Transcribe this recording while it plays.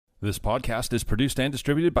This podcast is produced and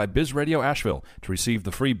distributed by Biz Radio Asheville. To receive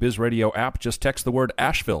the free Biz Radio app, just text the word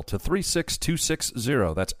Asheville to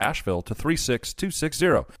 36260. That's Asheville to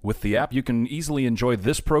 36260. With the app, you can easily enjoy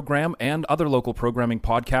this program and other local programming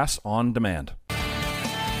podcasts on demand.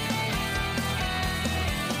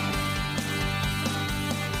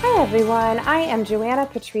 Hi, everyone. I am Joanna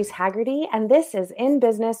Patrice Haggerty, and this is In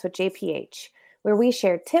Business with JPH, where we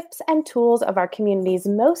share tips and tools of our community's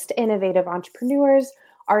most innovative entrepreneurs,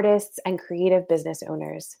 artists, and creative business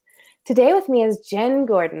owners. Today with me is Jen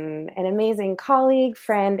Gordon, an amazing colleague,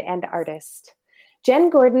 friend, and artist. Jen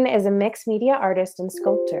Gordon is a mixed media artist and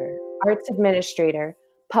sculptor, arts administrator,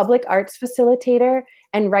 public arts facilitator,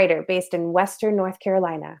 and writer based in Western North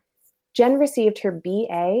Carolina. Jen received her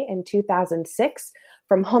BA in 2006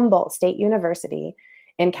 from Humboldt State University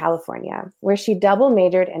in California, where she double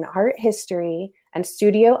majored in art history and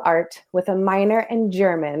studio art with a minor in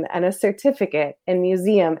German and a certificate in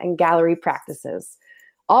museum and gallery practices.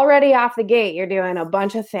 Already off the gate, you're doing a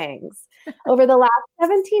bunch of things. Over the last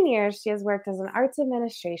 17 years, she has worked as an arts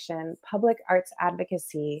administration, public arts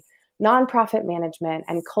advocacy, nonprofit management,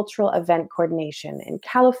 and cultural event coordination in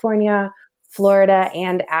California, Florida,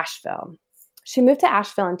 and Asheville. She moved to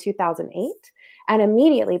Asheville in 2008 and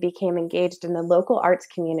immediately became engaged in the local arts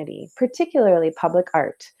community, particularly public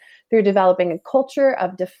art, through developing a culture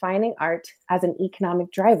of defining art as an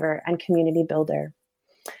economic driver and community builder.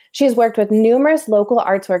 She has worked with numerous local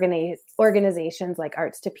arts organizations like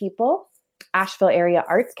Arts to People, Asheville Area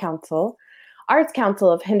Arts Council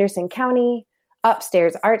of Henderson County,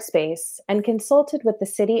 Upstairs Art Space, and consulted with the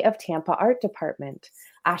City of Tampa Art Department,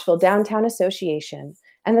 Asheville Downtown Association,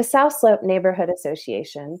 and the South Slope Neighborhood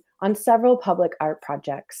Association on several public art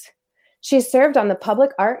projects. She served on the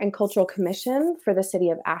Public Art and Cultural Commission for the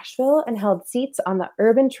City of Asheville and held seats on the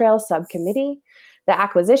Urban Trail Subcommittee, the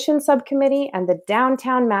Acquisition Subcommittee, and the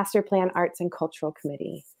Downtown Master Plan Arts and Cultural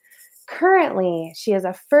Committee. Currently, she is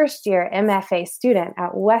a first-year MFA student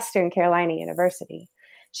at Western Carolina University.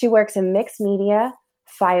 She works in mixed media,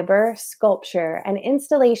 fiber, sculpture, and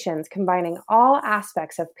installations combining all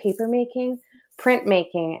aspects of papermaking,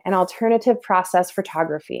 printmaking, and alternative process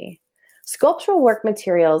photography. Sculptural work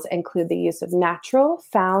materials include the use of natural,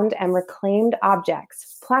 found, and reclaimed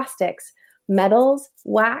objects, plastics, metals,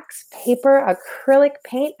 wax, paper, acrylic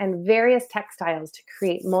paint, and various textiles to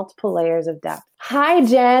create multiple layers of depth. Hi,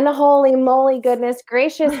 Jen. Holy moly, goodness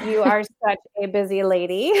gracious, you are such a busy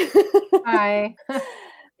lady. Hi.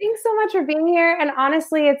 Thanks so much for being here. And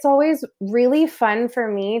honestly, it's always really fun for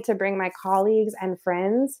me to bring my colleagues and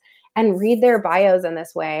friends and read their bios in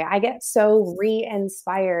this way. I get so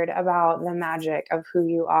re-inspired about the magic of who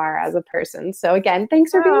you are as a person. So again,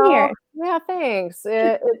 thanks for being here. Yeah, thanks.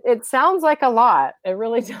 It sounds like a lot. It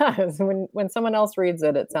really does. When someone else reads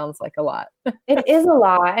it, it sounds like a lot. It is a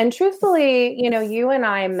lot. And truthfully, you and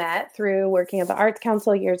I met through working at the Arts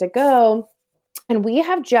Council years ago, and we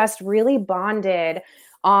have just really bonded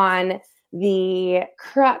on the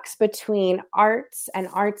crux between arts and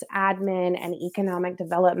arts admin and economic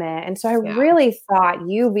development. And so I really thought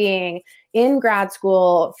you being in grad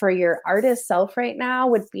school for your artist self right now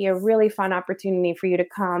would be a really fun opportunity for you to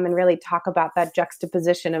come and really talk about that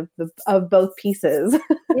juxtaposition of both pieces.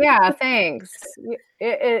 Yeah, thanks.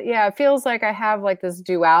 It feels like I have like this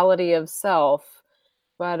duality of self.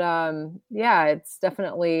 But it's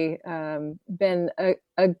definitely been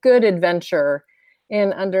a good adventure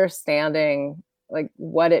in understanding like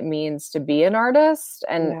what it means to be an artist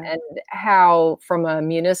and how from a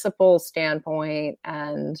municipal standpoint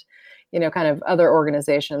and, kind of other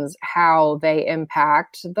organizations, how they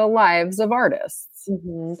impact the lives of artists.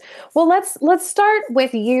 Mm-hmm. Well, let's start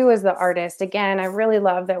with you as the artist. Again, I really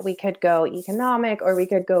love that we could go economic or we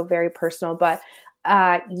could go very personal, but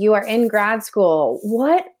you are in grad school.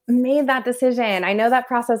 What made that decision? I know that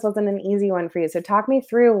process wasn't an easy one for you. So talk me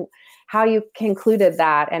through how you concluded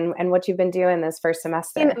that and what you've been doing this first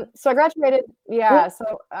semester. So I graduated. Yeah.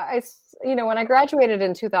 So when I graduated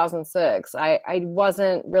in 2006, I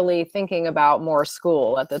wasn't really thinking about more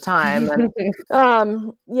school at the time.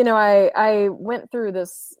 And, I went through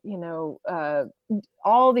this,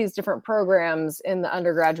 all these different programs in the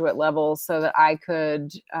undergraduate level so that I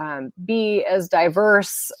could be as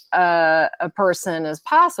diverse a person as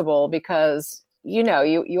possible because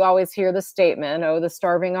you always hear the statement, oh, the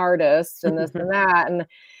starving artist and this and that. And,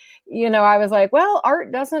 I was like, well,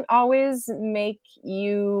 art doesn't always make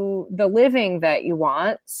you the living that you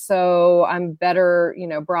want. So I'm better,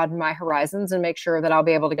 broaden my horizons and make sure that I'll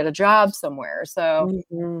be able to get a job somewhere. So,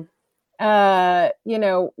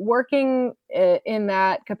 working in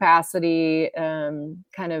that capacity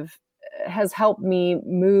kind of has helped me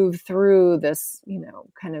move through this,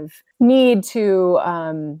 kind of need to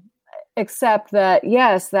accept that,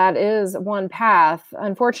 yes, that is one path.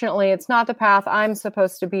 Unfortunately, it's not the path I'm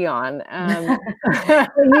supposed to be on.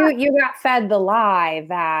 You got fed the lie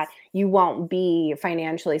that you won't be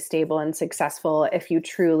financially stable and successful if you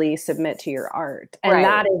truly submit to your art. And Right.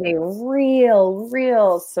 That is a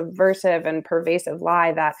real subversive and pervasive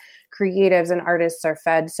lie that creatives and artists are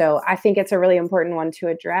fed. So I think it's a really important one to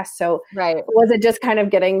address. So Right. was it just kind of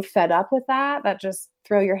getting fed up with that just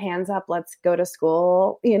throw your hands up, let's go to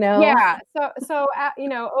school, Yeah. So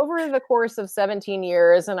over the course of 17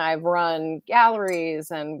 years, and I've run galleries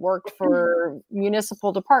and worked for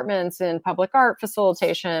municipal departments in public art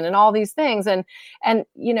facilitation and all these things. And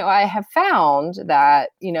I have found that,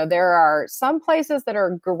 there are some places that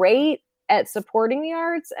are great at supporting the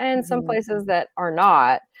arts and some places that are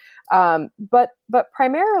not. But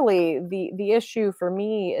primarily the issue for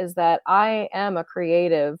me is that I am a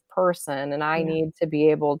creative person and I need to be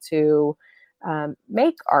able to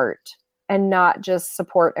make art and not just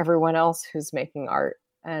support everyone else who's making art.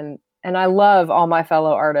 And I love all my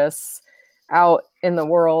fellow artists out in the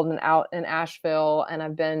world and out in Asheville. And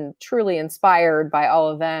I've been truly inspired by all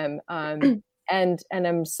of them. And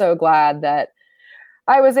I'm so glad that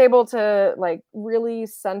I was able to really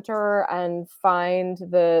center and find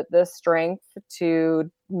the strength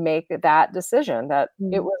to make that decision that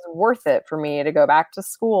it was worth it for me to go back to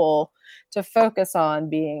school to focus on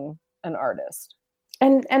being an artist.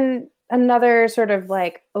 And another sort of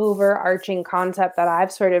overarching concept that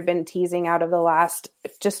I've sort of been teasing out of the last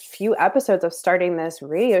just few episodes of starting this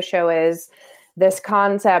radio show is this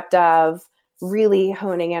concept of really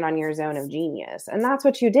honing in on your zone of genius. And that's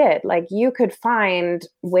what you did. You could find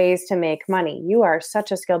ways to make money. You are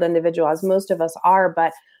such a skilled individual, as most of us are,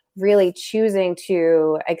 but really choosing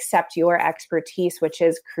to accept your expertise, which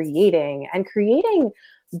is creating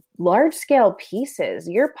large scale pieces.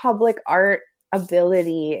 Your public art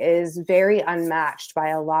ability is very unmatched by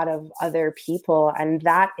a lot of other people. And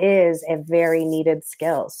that is a very needed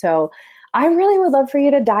skill. So I really would love for you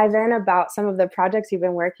to dive in about some of the projects you've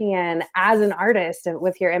been working in as an artist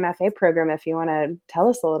with your MFA program, if you want to tell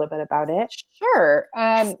us a little bit about it. Sure.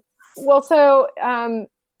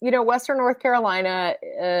 Western North Carolina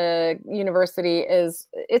University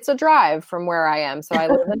it's a drive from where I am. So I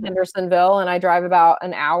live in Hendersonville and I drive about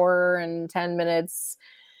an hour and 10 minutes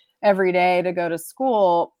every day to go to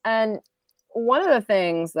school. And one of the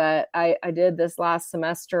things that I did this last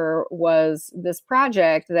semester was this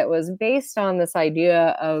project that was based on this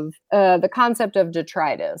idea of the concept of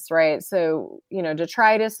detritus, right? So,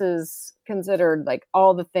 detritus is considered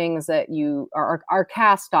all the things that you are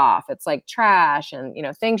cast off. It's like trash and,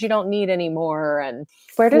 things you don't need anymore. And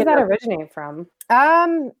where does that originate from?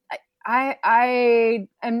 I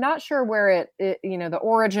am not sure where it the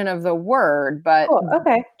origin of the word, but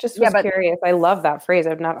okay, just was curious. I love that phrase.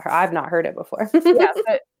 I've not heard it before.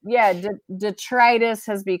 Detritus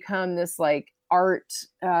has become this art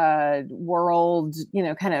world,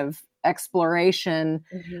 kind of exploration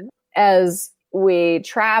as we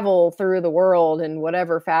travel through the world in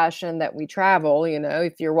whatever fashion that we travel.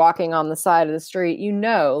 If you're walking on the side of the street,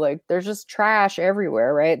 there's just trash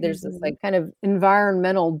everywhere, right? There's this kind of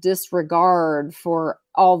environmental disregard for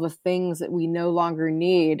all the things that we no longer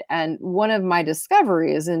need. And one of my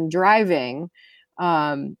discoveries in driving,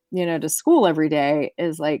 to school every day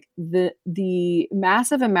is the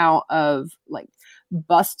massive amount of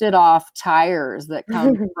busted off tires that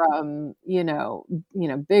come from,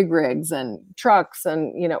 big rigs and trucks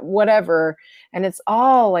and, whatever. And it's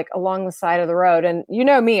all along the side of the road. And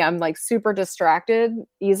me, I'm super distracted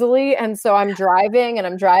easily. And so I'm driving and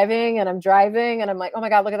I'm driving and I'm driving and I'm like, oh my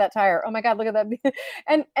God, look at that tire. Oh my God, look at that.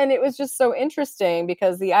 And it was just so interesting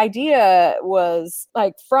because the idea was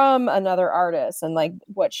from another artist and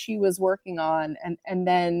what she was working on. And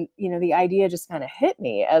then, the idea just kind of hit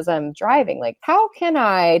me as I'm driving, how can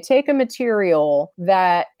I take a material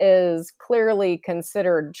that is clearly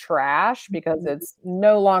considered trash because it's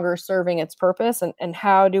no longer serving its purpose, and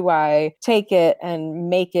how do I take it and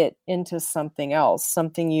make it into something else,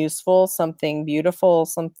 something useful, something beautiful,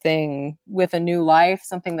 something with a new life,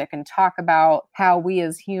 something that can talk about how we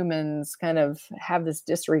as humans kind of have this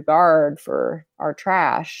disregard for our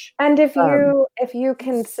trash. And if you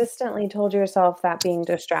consistently told yourself that being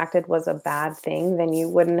distracted was a bad thing, then you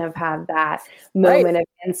wouldn't have had that moment of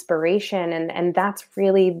inspiration. And that's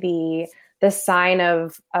really the sign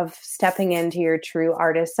of stepping into your true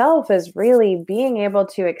artist self, is really being able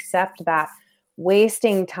to accept that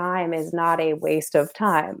wasting time is not a waste of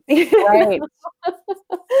time. Right.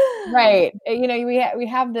 Right. We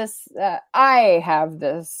have this, I have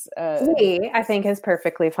this, I think is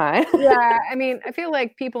perfectly fine. yeah. I mean, I feel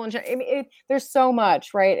like people there's so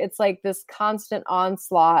much, right? It's like this constant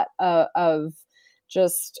onslaught of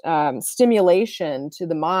just stimulation to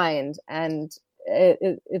the mind. And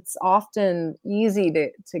it's often easy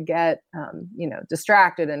to get,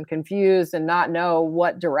 distracted and confused and not know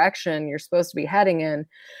what direction you're supposed to be heading in.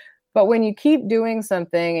 But when you keep doing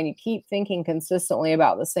something and you keep thinking consistently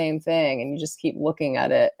about the same thing and you just keep looking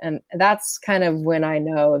at it, and that's kind of when I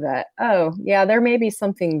know that, oh, yeah, there may be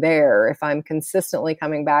something there if I'm consistently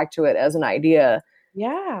coming back to it as an idea.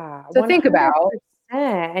 Yeah. To think about.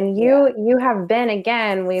 And you have been,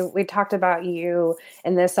 again, we talked about you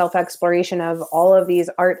in this self-exploration of all of these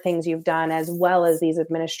art things you've done, as well as these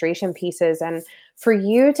administration pieces. And for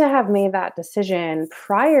you to have made that decision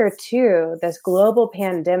prior to this global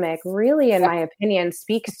pandemic really, in my opinion,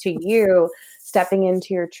 speaks to you stepping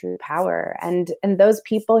into your true power. And those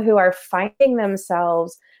people who are finding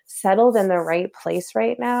themselves settled in the right place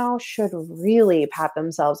right now should really pat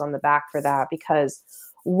themselves on the back for that, because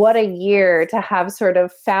what a year to have sort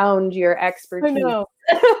of found your expertise. I know.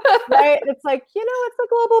 Right? It's like, it's a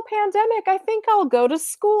global pandemic. I think I'll go to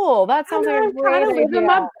school. That sounds like a great idea. Living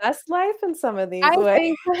my best life in some of these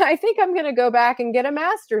ways. I think I'm going to go back and get a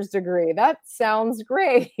master's degree. That sounds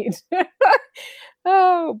great.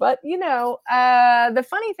 Oh, but the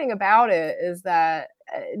funny thing about it is that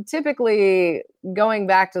typically going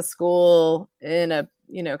back to school in a,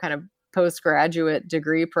 kind of postgraduate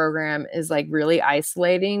degree program is like really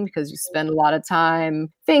isolating, because you spend a lot of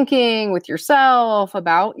time thinking with yourself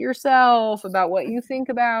about what you think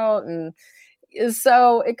about. And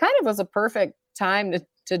so it kind of was a perfect time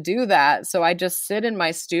to do that. So I just sit in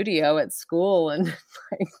my studio at school and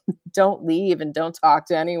don't leave and don't talk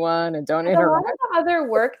to anyone and don't interact. A lot of the other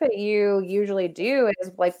work that you usually do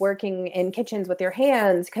is like working in kitchens with your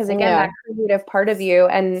hands, because again, that creative part of you,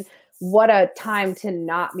 and what a time to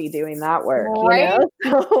not be doing that work, right?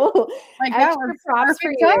 So, like, that was props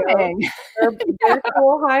for you. Your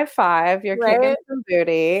cool high five. You're kicking some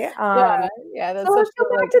booty. That's so let's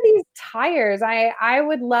go back to these tires. I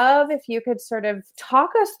would love if you could sort of talk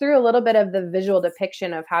us through a little bit of the visual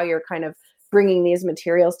depiction of how you're kind of bringing these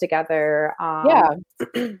materials together.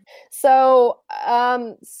 So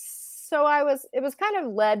it was kind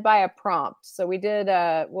of led by a prompt. So we did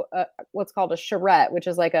what's called a charrette, which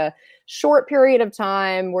is like a short period of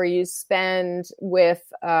time where you spend with,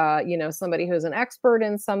 somebody who's an expert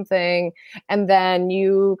in something, and then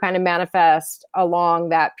you kind of manifest along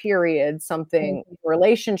that period something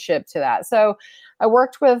relationship to that. So I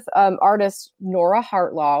worked with artist Nora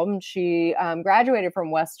Hartlaw. She graduated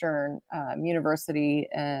from Western University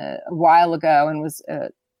a while ago, and was,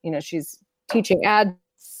 she's teaching ad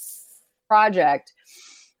project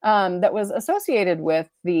that was associated with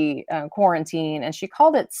the quarantine, and she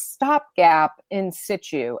called it Stopgap in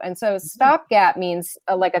Situ. And so stopgap means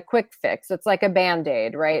like a quick fix. It's like a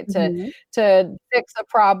Band-Aid, right? To fix a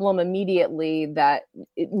problem immediately that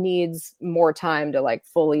it needs more time to like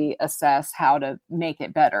fully assess how to make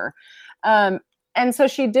it better. And so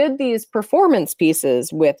she did these performance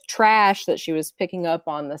pieces with trash that she was picking up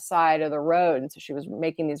on the side of the road. And so she was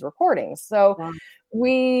making these recordings. So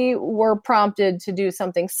we were prompted to do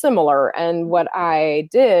something similar. And what I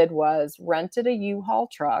did was rented a U-Haul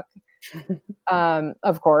truck.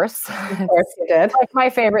 Of course. Of course you did. Like my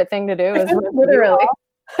favorite thing to do is literally.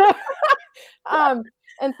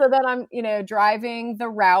 And so then I'm, driving the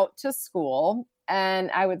route to school.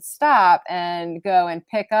 And I would stop and go and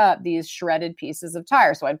pick up these shredded pieces of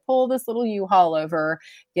tire. So I'd pull this little U-Haul over,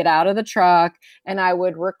 get out of the truck, and I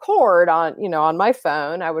would record on my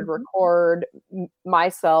phone. I would record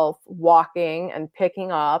myself walking and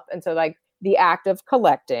picking up. And so like the act of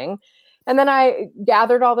collecting. And then I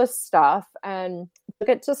gathered all this stuff and took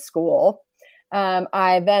it to school.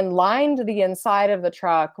 I then lined the inside of the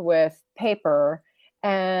truck with paper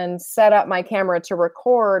and set up my camera to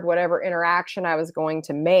record whatever interaction I was going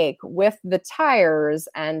to make with the tires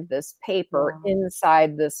and this paper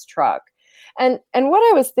inside this truck. And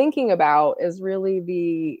what I was thinking about is really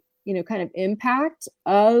the, kind of impact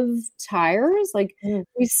of tires. Like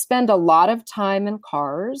we spend a lot of time in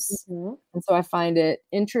cars. And so I find it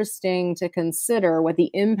interesting to consider what the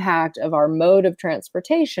impact of our mode of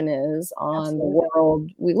transportation is on the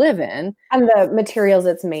world we live in. And the materials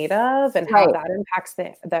it's made of and how that impacts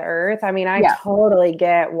the earth. I mean, I totally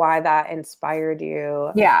get why that inspired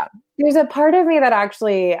you. Yeah. There's a part of me that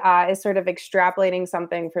actually is sort of extrapolating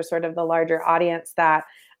something for sort of the larger audience that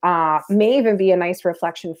may even be a nice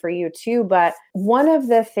reflection for you too. But one of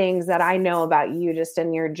the things that I know about you just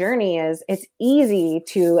in your journey is it's easy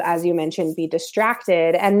to, as you mentioned, be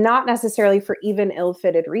distracted, and not necessarily for even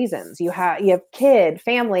ill-fitted reasons. You have kid,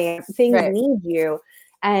 family, things need you.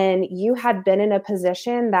 And you had been in a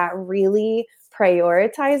position that really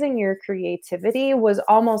prioritizing your creativity was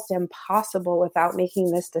almost impossible without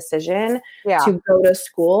making this decision to go to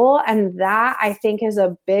school. And that, I think, is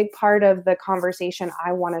a big part of the conversation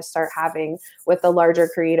I want to start having with the larger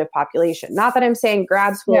creative population. Not that I'm saying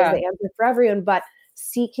grad school is the answer for everyone, but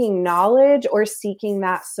seeking knowledge or seeking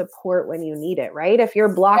that support when you need it, right? If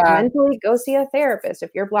you're blocked mentally, go see a therapist.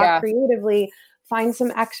 If you're blocked creatively, find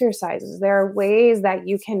some exercises. There are ways that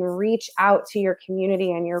you can reach out to your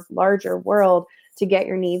community and your larger world to get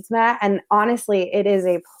your needs met. And honestly, it is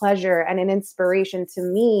a pleasure and an inspiration to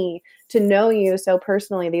me to know you so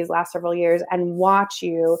personally these last several years and watch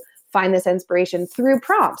you find this inspiration through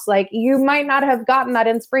prompts. Like, you might not have gotten that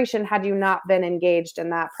inspiration had you not been engaged in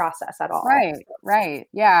that process at all. Right.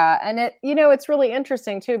 Yeah. And it's really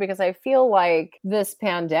interesting too, because I feel like this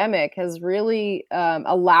pandemic has really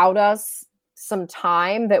allowed us some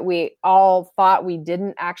time that we all thought we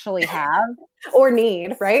didn't actually have or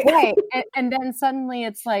need, right? Right. And then suddenly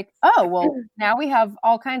it's like, oh, well, now we have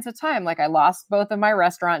all kinds of time. Like, I lost both of my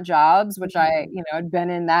restaurant jobs, which I, had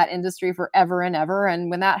been in that industry forever and ever.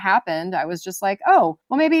 And when that happened, I was just like, oh,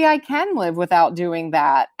 well, maybe I can live without doing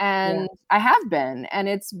that. And I have been, and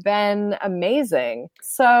it's been amazing.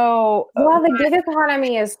 So, well, the gig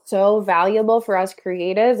economy is so valuable for us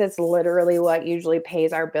creatives. It's literally what usually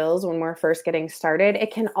pays our bills when we're first getting started.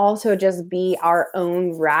 It can also just be our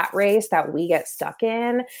own rat race that we get stuck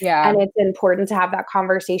in. Yeah. And it's important to have that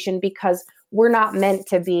conversation because we're not meant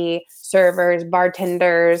to be servers,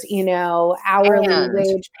 bartenders, hourly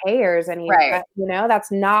wage payers.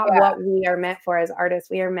 That's not what we are meant for as artists.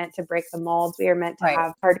 We are meant to break the molds. We are meant to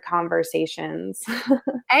have hard conversations.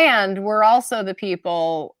 And we're also the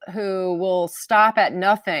people who will stop at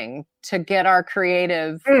nothing to get our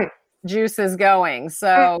creative juices going.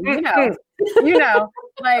 So,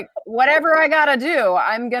 like, whatever I got to do,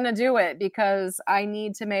 I'm going to do it because I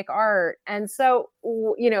need to make art. And so,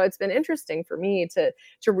 it's been interesting for me to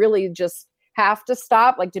really just have to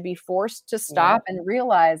stop, like to be forced to stop and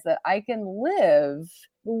realize that I can live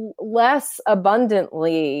less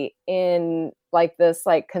abundantly in like this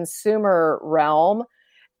like consumer realm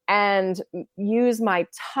and use my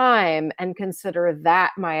time and consider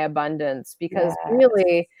that my abundance, because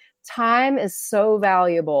really time is so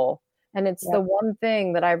valuable. And it's the one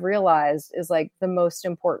thing that I've realized is like the most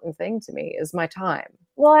important thing to me is my time.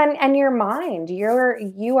 Well, and your mind, you are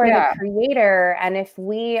the creator. And if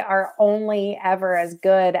we are only ever as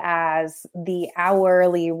good as the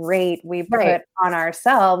hourly rate we put on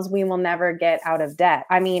ourselves, we will never get out of debt.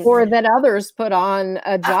 I mean, or that others put on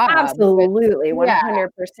a job. Absolutely.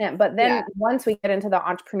 100%. But then once we get into the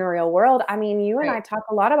entrepreneurial world, I mean, you and I talk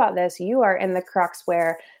a lot about this. You are in the crux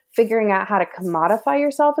where figuring out how to commodify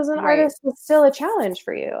yourself as an artist is still a challenge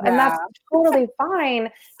for you. And that's totally fine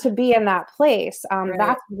to be in that place.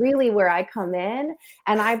 That's really where I come in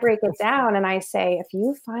and I break it down and I say, if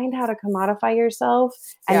you find how to commodify yourself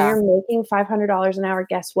and you're making $500 an hour,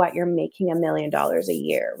 guess what? You're making $1 million a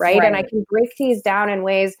year, right? And I can break these down in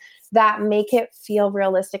ways that make it feel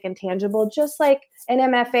realistic and tangible, just like an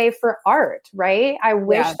MFA for art, right? I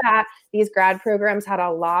wish that these grad programs had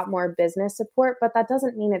a lot more business support, but that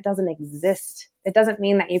doesn't mean it doesn't exist. It doesn't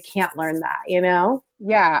mean that you can't learn that,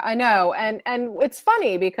 Yeah, I know. And it's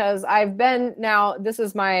funny because this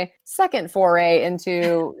is my second foray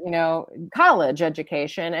into, college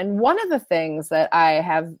education. And one of the things that I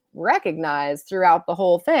have recognized throughout the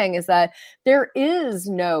whole thing is that there is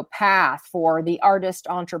no path for the artist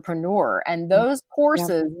entrepreneur. And those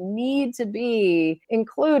courses need to be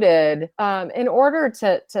included in order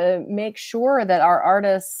to make sure that our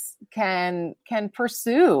artists can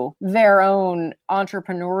pursue their own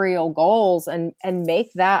entrepreneurial goals and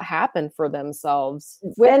make that happen for themselves.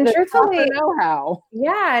 And truthfully, know-how.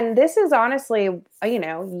 Yeah. And this is honestly,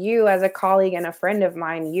 you as a colleague and a friend of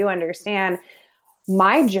mine, you understand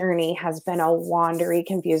my journey has been a wandery,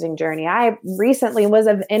 confusing journey. I recently was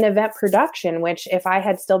in event production, which if I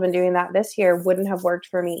had still been doing that this year wouldn't have worked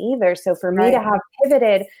for me either. So for me to have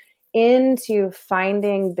pivoted into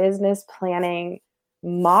finding business planning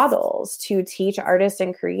models to teach artists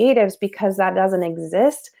and creatives because that doesn't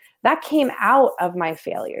exist, that came out of my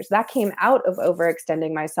failures. That came out of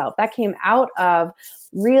overextending myself. That came out of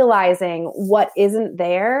realizing what isn't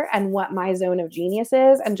there and what my zone of genius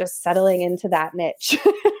is and just settling into that niche.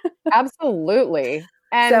 Absolutely.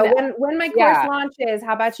 And so when my course launches,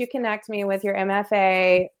 how about you connect me with your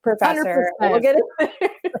MFA professor? 100%. We'll get it.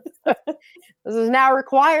 This is now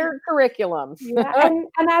required curriculum. Yeah.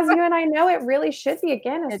 And as you and I know, it really should be.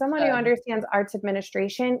 Again, as someone who understands arts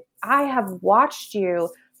administration, I have watched you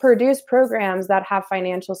produce programs that have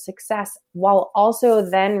financial success while also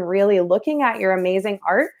then really looking at your amazing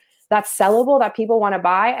art that's sellable, that people want to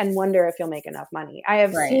buy and wonder if you'll make enough money. I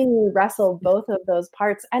have seen you wrestle both of those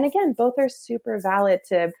parts. And again, both are super valid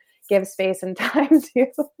to give space and time to.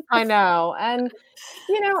 I know. And,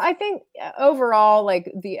 I think overall, like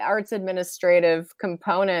the arts administrative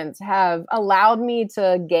components have allowed me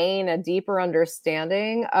to gain a deeper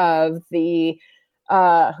understanding of the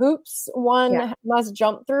hoops one must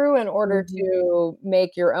jump through in order to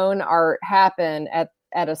make your own art happen at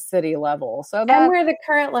a city level. So and where the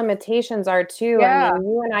current limitations are too. I mean,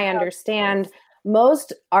 you and I understand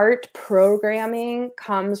most art programming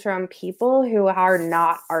comes from people who are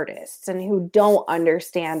not artists and who don't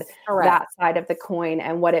understand that side of the coin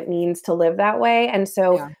and what it means to live that way. And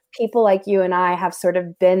so people like you and I have sort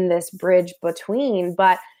of been this bridge between,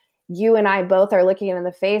 but you and I both are looking in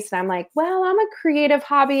the face and I'm like, well, I'm a creative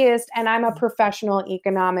hobbyist and I'm a professional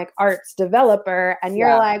economic arts developer. And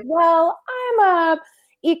you're like, well, I'm a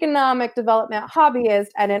economic development hobbyist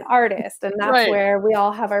and an artist. And that's where we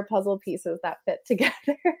all have our puzzle pieces that fit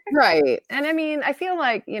together. Right. And I mean, I feel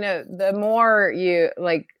like, the more you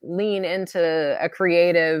like lean into a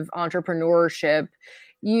creative entrepreneurship,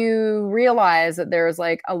 you realize that there's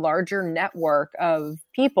like a larger network of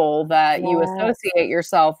people that you associate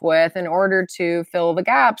yourself with in order to fill the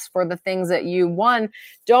gaps for the things that you, one,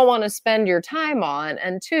 don't want to spend your time on,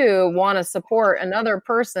 and two, want to support another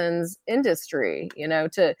person's industry,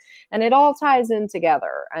 and it all ties in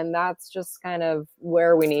together. And that's just kind of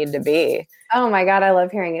where we need to be. Oh my God. I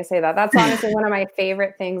love hearing you say that. That's honestly one of my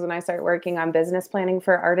favorite things when I start working on business planning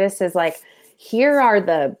for artists is like, here are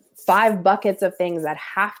the 5 buckets of things that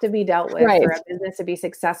have to be dealt with for a business to be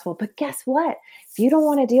successful. But guess what? If you don't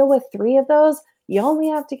want to deal with 3 of those, you only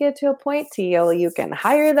have to get to a point, Teal. You can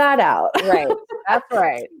hire that out. Right. That's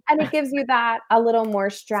right. And it gives you that a little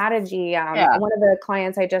more strategy. One of the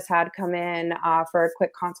clients I just had come in for a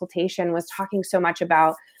quick consultation was talking so much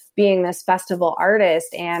about being this festival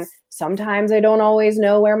artist. And sometimes I don't always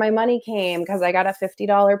know where my money came because I got a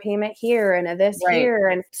 $50 payment here and a this here,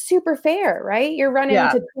 and super fair, right? You're running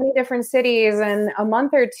to 20 different cities in a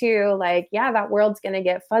month or two. Like, that world's going to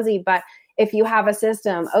get fuzzy. But if you have a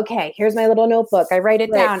system, okay, here's my little notebook. I write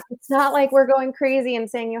it down. It's not like we're going crazy and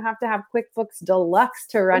saying you have to have QuickBooks Deluxe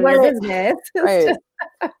to run your business. Right.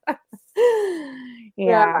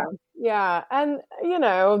 Yeah. And,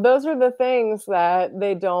 those are the things that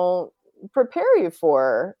they don't prepare you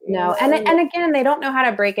for. No. And again, they don't know how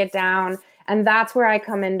to break it down. And that's where I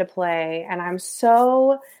come into play. And I'm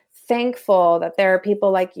so thankful that there are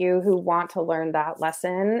people like you who want to learn that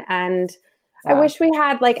lesson. And I wish we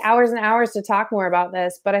had like hours and hours to talk more about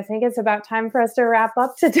this, but I think it's about time for us to wrap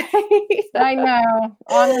up today. I know.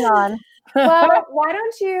 On and on. Well, why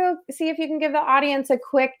don't you see if you can give the audience a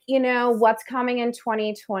quick, what's coming in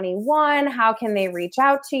 2021? How can they reach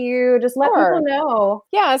out to you? Just let people know.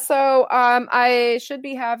 Yeah. So I should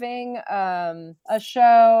be having a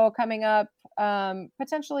show coming up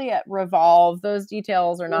potentially at Revolve. Those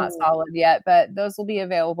details are not solid yet, but those will be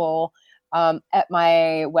available at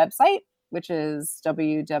my website, which is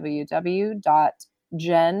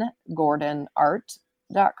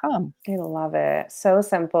www.jengordonart.com. I love it. So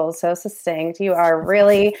simple, so succinct. You are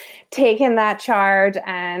really taking that charge.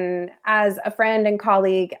 And as a friend and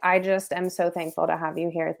colleague, I just am so thankful to have you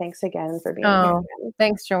here. Thanks again for being here.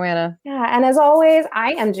 Thanks, Joanna. Yeah. And as always,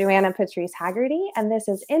 I am Joanna Patrice Haggerty, and this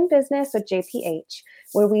is In Business with JPH,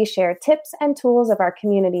 where we share tips and tools of our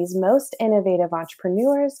community's most innovative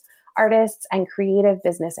entrepreneurs, artists, and creative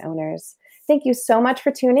business owners. Thank you so much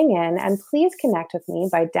for tuning in, and please connect with me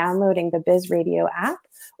by downloading the Biz Radio app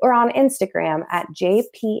or on Instagram at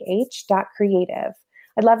jph.creative.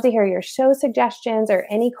 I'd love to hear your show suggestions or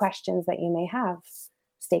any questions that you may have.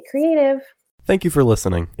 Stay creative. Thank you for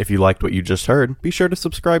listening. If you liked what you just heard, be sure to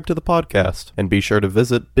subscribe to the podcast, and be sure to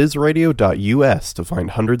visit bizradio.us to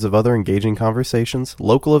find hundreds of other engaging conversations,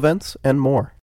 local events, and more.